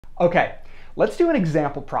Okay, let's do an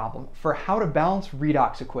example problem for how to balance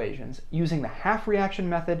redox equations using the half reaction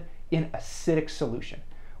method in acidic solution.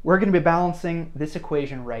 We're going to be balancing this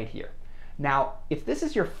equation right here. Now, if this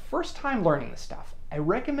is your first time learning this stuff, I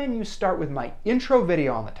recommend you start with my intro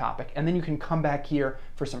video on the topic, and then you can come back here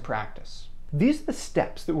for some practice. These are the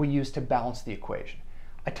steps that we'll use to balance the equation.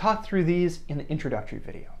 I talked through these in the introductory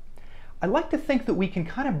video. I like to think that we can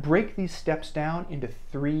kind of break these steps down into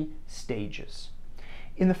 3 stages.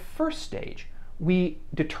 In the first stage, we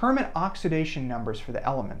determine oxidation numbers for the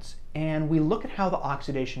elements, and we look at how the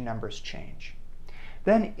oxidation numbers change.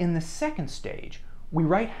 Then in the second stage, we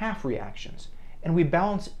write half reactions, and we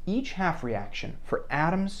balance each half reaction for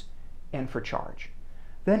atoms and for charge.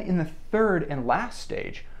 Then in the third and last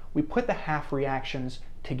stage, we put the half reactions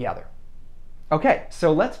together. Okay,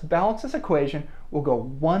 so let's balance this equation. We'll go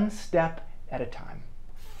one step at a time.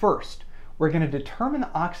 First, we're going to determine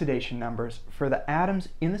the oxidation numbers for the atoms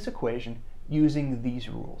in this equation using these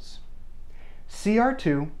rules.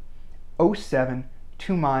 Cr2, O7,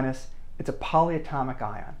 2-, it's a polyatomic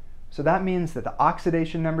ion. So that means that the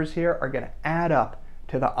oxidation numbers here are going to add up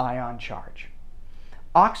to the ion charge.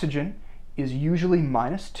 Oxygen is usually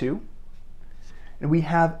 -2, and we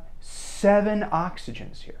have 7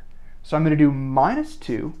 oxygens here. So I'm going to do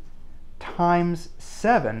 -2 times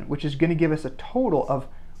 7, which is going to give us a total of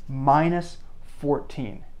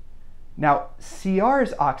 -14. Now,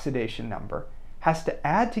 Cr's oxidation number has to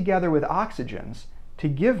add together with oxygens to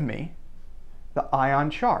give me the ion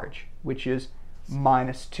charge, which is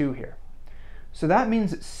 -2 here. So that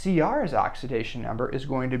means that Cr's oxidation number is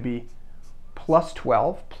going to be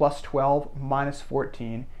 +12 plus 12 minus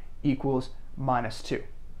 14 equals -2.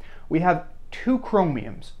 We have 2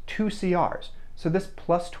 chromiums, 2 Crs, so this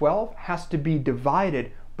 +12 has to be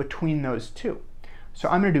divided between those 2. So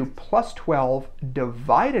I'm going to do +12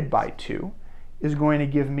 divided by 2 is going to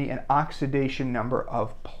give me an oxidation number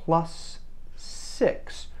of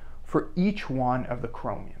 +6 for each one of the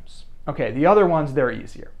chromiums. Okay, the other ones, they're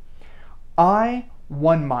easier.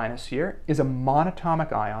 I1- here is a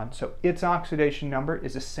monatomic ion, so its oxidation number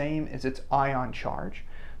is the same as its ion charge,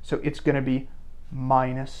 so it's going to be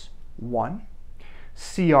 -1.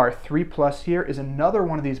 Cr3+ here is another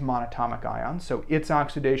one of these monatomic ions, so its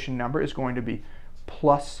oxidation number is going to be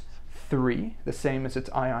 +3, the same as its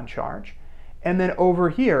ion charge. And then over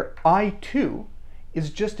here, I2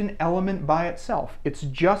 is just an element by itself. It's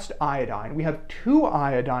just iodine. We have 2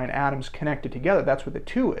 iodine atoms connected together. That's what the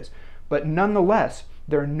 2 is. But nonetheless,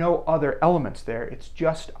 there are no other elements there. It's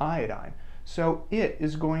just iodine. So it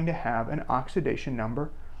is going to have an oxidation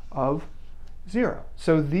number of 0.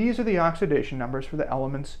 So these are the oxidation numbers for the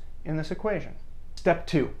elements in this equation. Step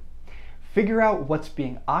 2. Figure out what's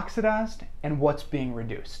being oxidized and what's being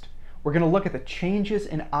reduced. We're going to look at the changes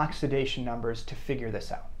in oxidation numbers to figure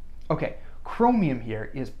this out. Okay, chromium here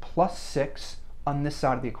is +6 on this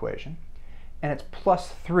side of the equation, and it's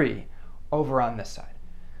 +3 over on this side.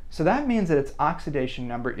 So that means that its oxidation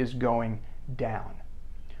number is going down.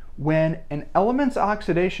 When an element's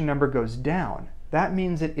oxidation number goes down, that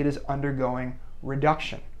means that it is undergoing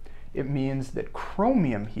reduction. It means that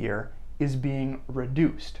chromium here is being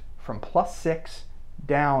reduced from +6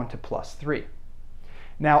 down to +3.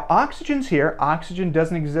 Now, oxygen's here. Oxygen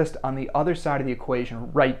doesn't exist on the other side of the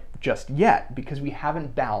equation right just yet because we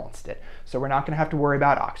haven't balanced it. So we're not going to have to worry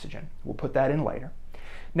about oxygen. We'll put that in later.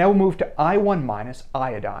 Now we'll move to I1-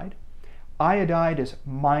 iodide. Iodide is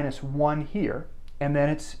 -1 here, and then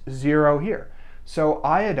it's 0 here. So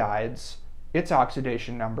iodide's, its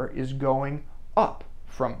oxidation number is going up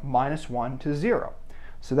from -1 to 0.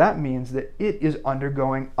 So that means that it is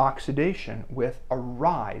undergoing oxidation with a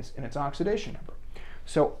rise in its oxidation number.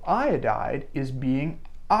 So iodide is being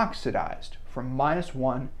oxidized from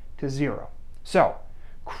 -1 to 0. So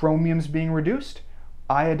chromium's being reduced,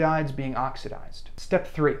 iodide's being oxidized. Step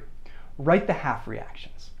 3, write the half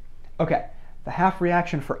reactions. Okay, the half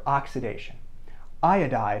reaction for oxidation.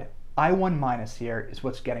 Iodide, I1- here, is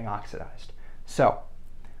what's getting oxidized. So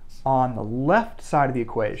on the left side of the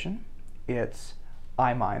equation, it's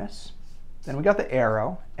I-, then we got the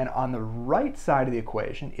arrow, and on the right side of the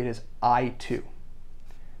equation, it is I2.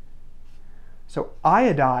 So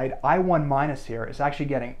iodide, I1- here, is actually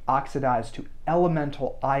getting oxidized to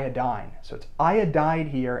elemental iodine. So it's iodide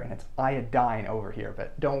here and it's iodine over here,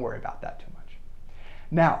 but don't worry about that too much.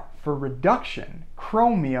 Now, for reduction,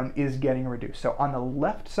 chromium is getting reduced. So on the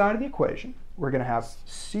left side of the equation, we're going to have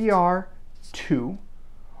Cr2,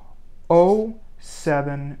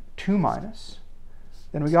 O7, 2-.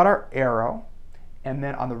 Then we got our arrow, and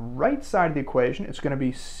then on the right side of the equation, it's going to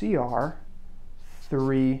be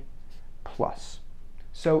Cr3+.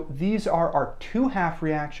 So these are our two half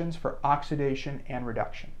reactions for oxidation and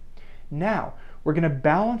reduction. Now, we're going to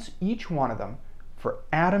balance each one of them for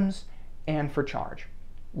atoms and for charge.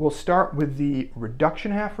 We'll start with the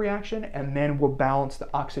reduction half reaction, and then we'll balance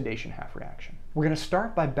the oxidation half reaction. We're going to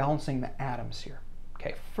start by balancing the atoms here.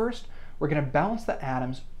 Okay, first, we're going to balance the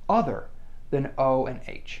atoms other than O and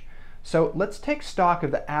H. So let's take stock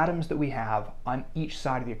of the atoms that we have on each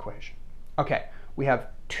side of the equation. Okay, we have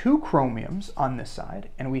 2 chromiums on this side,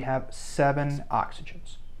 and we have 7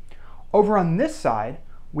 oxygens. Over on this side,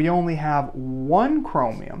 we only have 1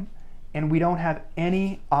 chromium, and we don't have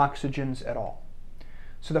any oxygens at all.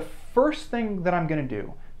 So the first thing that I'm going to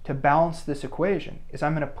do to balance this equation is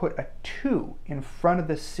I'm going to put a 2 in front of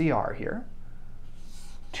the CR here.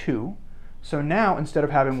 2. So now instead of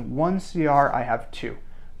having 1 CR, I have 2.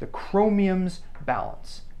 The chromiums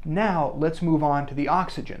balance. Now let's move on to the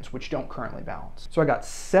oxygens, which don't currently balance. So I got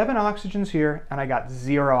 7 oxygens here, and I got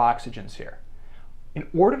 0 oxygens here. In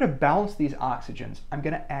order to balance these oxygens, I'm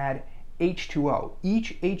going to add H2O.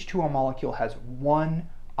 Each H2O molecule has 1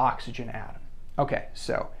 oxygen atom. Okay,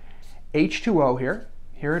 so H2O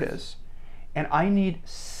here it is, and I need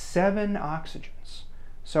 7 oxygens.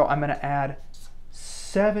 So I'm going to add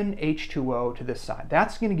 7 H2O to this side.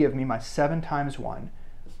 That's going to give me my 7 times 1,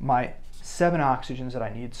 my 7 oxygens that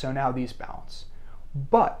I need, so now these balance.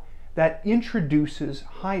 But that introduces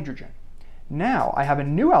hydrogen. Now I have a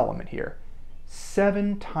new element here,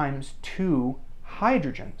 7 times 2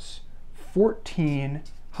 hydrogens, 14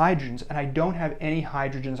 hydrogens, and I don't have any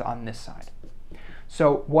hydrogens on this side.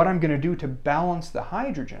 So what I'm going to do to balance the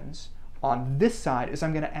hydrogens on this side is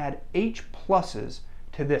I'm going to add H pluses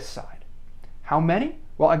to this side. How many?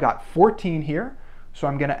 Well, I got 14 here, so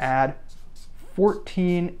I'm going to add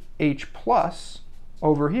 14 H plus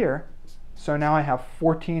over here. So now I have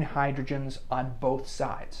 14 hydrogens on both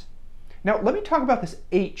sides. Now let me talk about this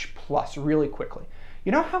H plus really quickly.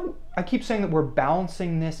 You know how I keep saying that we're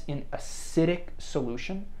balancing this in acidic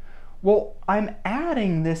solution? Well, I'm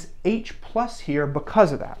adding this H plus here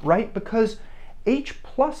because of that, right? Because H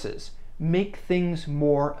pluses make things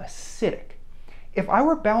more acidic. If I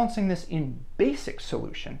were balancing this in basic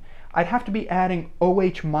solution, I'd have to be adding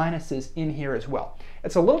OH minuses in here as well.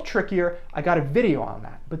 It's a little trickier. I got a video on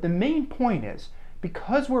that. But the main point is,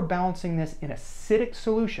 because we're balancing this in acidic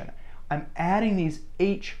solution, I'm adding these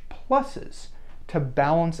H pluses to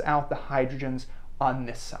balance out the hydrogens on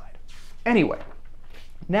this side. Anyway,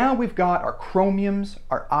 now we've got our chromiums,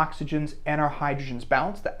 our oxygens, and our hydrogens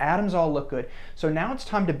balanced. The atoms all look good. So now it's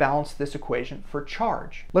time to balance this equation for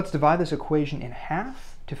charge. Let's divide this equation in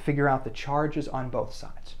half to figure out the charges on both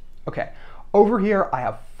sides. Okay, over here I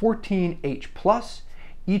have 14 H plus.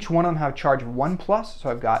 Each one of them have a charge of 1 plus,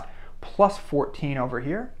 so I've got plus 14 over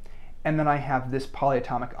here. And then I have this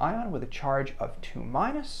polyatomic ion with a charge of 2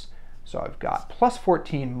 minus. So I've got plus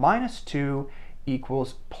 14 minus 2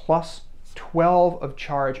 equals plus 12 of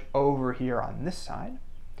charge over here on this side.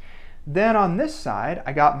 Then on this side,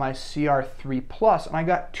 I got my Cr3 plus, and I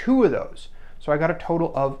got 2 of those. So I got a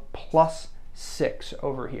total of plus 6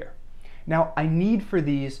 over here. Now I need for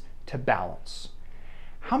these to balance.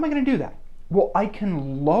 How am I going to do that? Well, I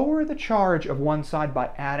can lower the charge of one side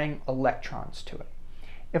by adding electrons to it.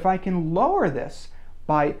 If I can lower this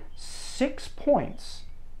by 6 points,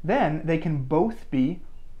 then they can both be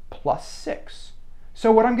plus 6.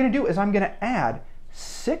 So what I'm going to do is I'm going to add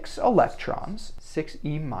 6 electrons,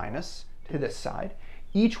 6e minus, to this side.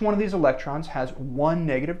 Each one of these electrons has 1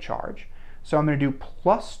 negative charge. So I'm going to do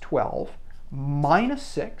plus 12 minus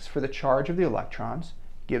 6 for the charge of the electrons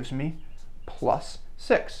gives me plus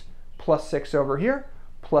 6. Plus 6 over here,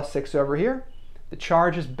 plus 6 over here. The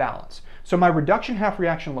charge is balanced. So my reduction half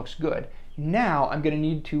reaction looks good. Now I'm going to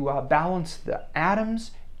need to balance the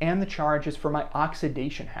atoms and the charges for my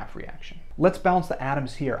oxidation half reaction. Let's balance the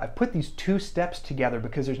atoms here. I've put these 2 steps together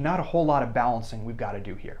because there's not a whole lot of balancing we've got to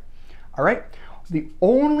do here. All right, the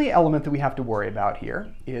only element that we have to worry about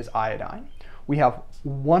here is iodine. We have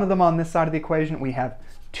 1 of them on this side of the equation. We have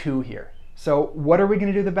 2 here. So what are we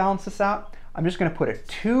going to do to balance this out? I'm just going to put a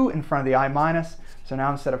 2 in front of the I minus. So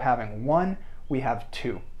now instead of having 1, we have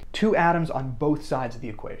 2. 2 atoms on both sides of the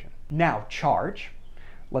equation. Now charge.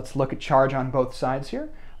 Let's look at charge on both sides here.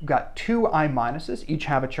 I've got 2 I minuses, each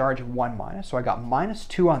have a charge of 1 minus, so I got minus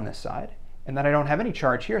 2 on this side, and then I don't have any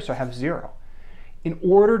charge here, so I have 0. In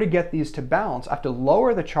order to get these to balance, I have to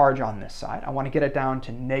lower the charge on this side. I want to get it down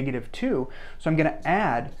to negative 2, so I'm going to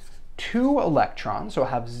add 2 electrons, so I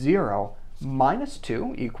have 0 minus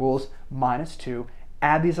 2 equals minus 2.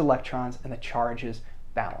 Add these electrons, and the charges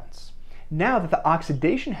balance. Now that the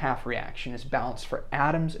oxidation half reaction is balanced for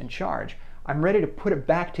atoms and charge, I'm ready to put it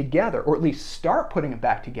back together, or at least start putting it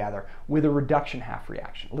back together with a reduction half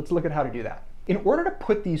reaction. Let's look at how to do that. In order to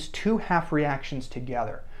put these two half reactions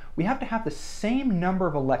together, we have to have the same number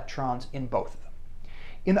of electrons in both of them.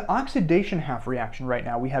 In the oxidation half reaction right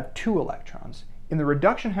now, we have 2 electrons. In the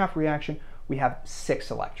reduction half reaction, we have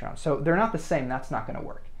 6 electrons. So they're not the same, that's not going to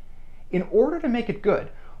work. In order to make it good,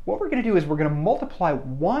 what we're going to do is we're going to multiply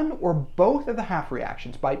one or both of the half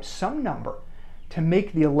reactions by some number to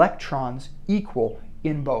make the electrons equal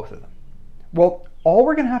in both of them. Well, all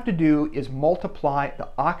we're going to have to do is multiply the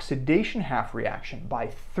oxidation half reaction by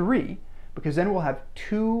 3, because then we'll have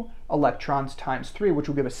 2 electrons times 3, which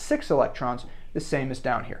will give us 6 electrons, the same as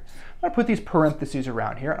down here. I'm going to put these parentheses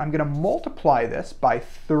around here. I'm going to multiply this by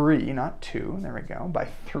 3, not 2, there we go, by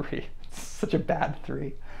 3. It's such a bad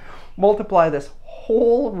 3. Multiply this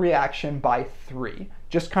whole reaction by 3,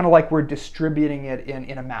 just kind of like we're distributing it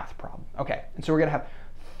in a math problem. Okay, and so we're going to have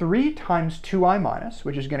 3 times 2i minus,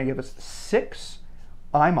 which is going to give us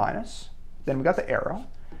 6i minus, then we got the arrow,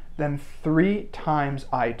 then 3 times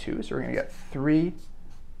i2, so we're going to get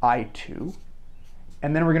 3i2,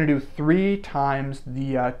 and then we're going to do 3 times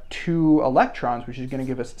the 2 electrons, which is going to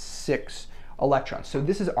give us 6 electrons. So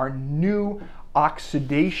this is our new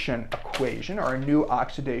oxidation equation, or our new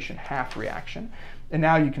oxidation half reaction. And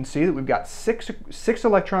now you can see that we've got six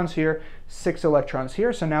electrons here, 6 electrons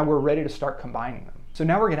here, so now we're ready to start combining them. So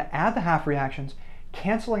now we're going to add the half reactions,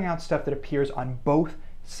 canceling out stuff that appears on both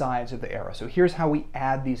sides of the arrow. So here's how we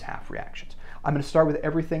add these half reactions. I'm going to start with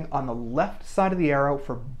everything on the left side of the arrow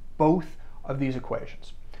for both of these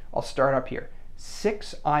equations. I'll start up here.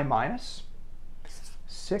 6i minus,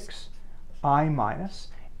 6i minus,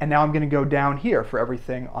 and now I'm going to go down here for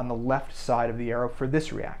everything on the left side of the arrow for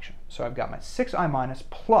this reaction. So I've got my 6i minus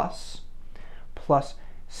plus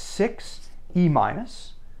 6e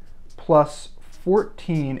minus plus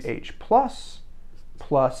 14H plus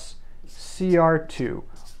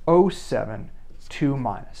Cr2O7 2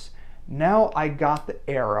 minus. Now I got the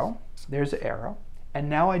arrow, there's the arrow, and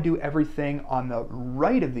now I do everything on the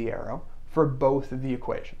right of the arrow for both of the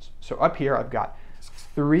equations. So up here I've got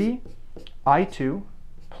 3i2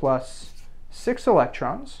 plus 6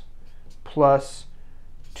 electrons plus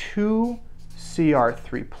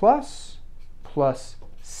 2Cr3 plus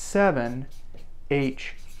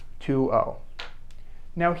 7H2O.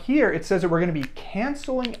 Now here it says that we're going to be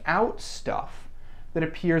canceling out stuff that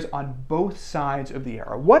appears on both sides of the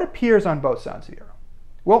arrow. What appears on both sides of the arrow?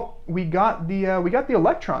 Well, we got the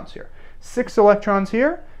electrons here. 6 electrons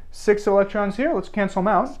here, 6 electrons here. Let's cancel them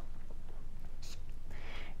out.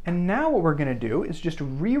 And now what we're going to do is just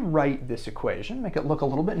rewrite this equation, make it look a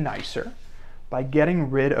little bit nicer by getting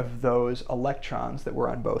rid of those electrons that were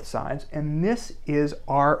on both sides. And this is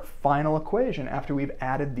our final equation after we've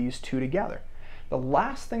added these two together. The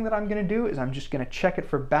last thing that I'm going to do is I'm just going to check it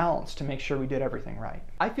for balance to make sure we did everything right.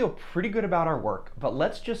 I feel pretty good about our work, but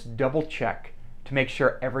let's just double check to make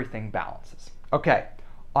sure everything balances. Okay,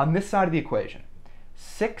 on this side of the equation,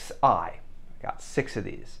 6i, I got 6 of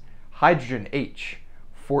these, hydrogen H,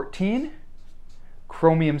 14,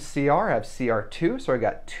 chromium Cr, I have Cr2, so I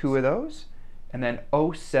got 2 of those, and then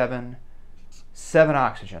O7, 7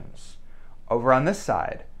 oxygens. Over on this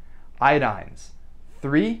side, iodines,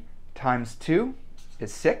 3 times 2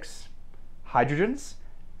 is 6, hydrogens,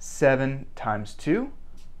 7 times 2,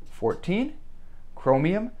 14,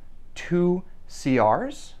 chromium, 2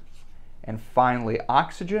 Crs, and finally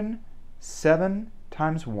oxygen, 7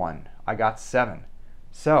 times 1. I got 7.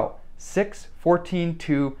 So 6, 14,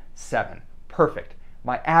 2, 7. Perfect.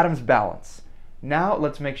 My atoms balance. Now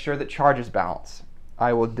let's make sure that charges balance.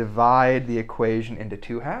 I will divide the equation into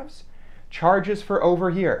 2 halves. Charges for over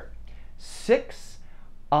here.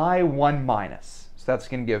 6i1 minus. So that's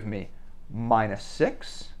going to give me minus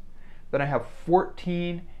 6. Then I have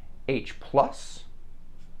 14H plus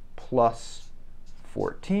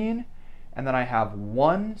 14. And then I have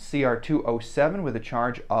 1 Cr2O7 with a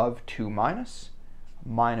charge of 2 minus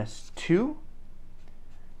 2.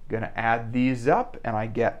 Going to add these up and I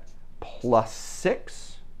get plus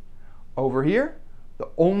 6. Over here, the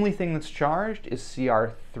only thing that's charged is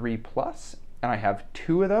Cr3 plus, and I have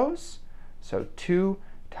 2 of those. So 2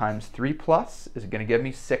 times 3 plus is going to give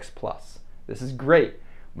me 6 plus. This is great.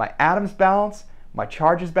 My atoms balance, my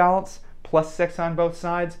charges balance, plus 6 on both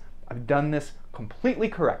sides. I've done this completely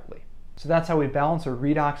correctly. So that's how we balance a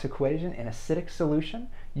redox equation in acidic solution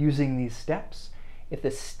using these steps. If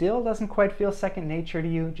this still doesn't quite feel second nature to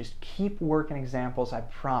you, just keep working examples. I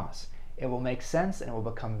promise it will make sense and it will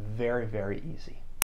become very, very easy.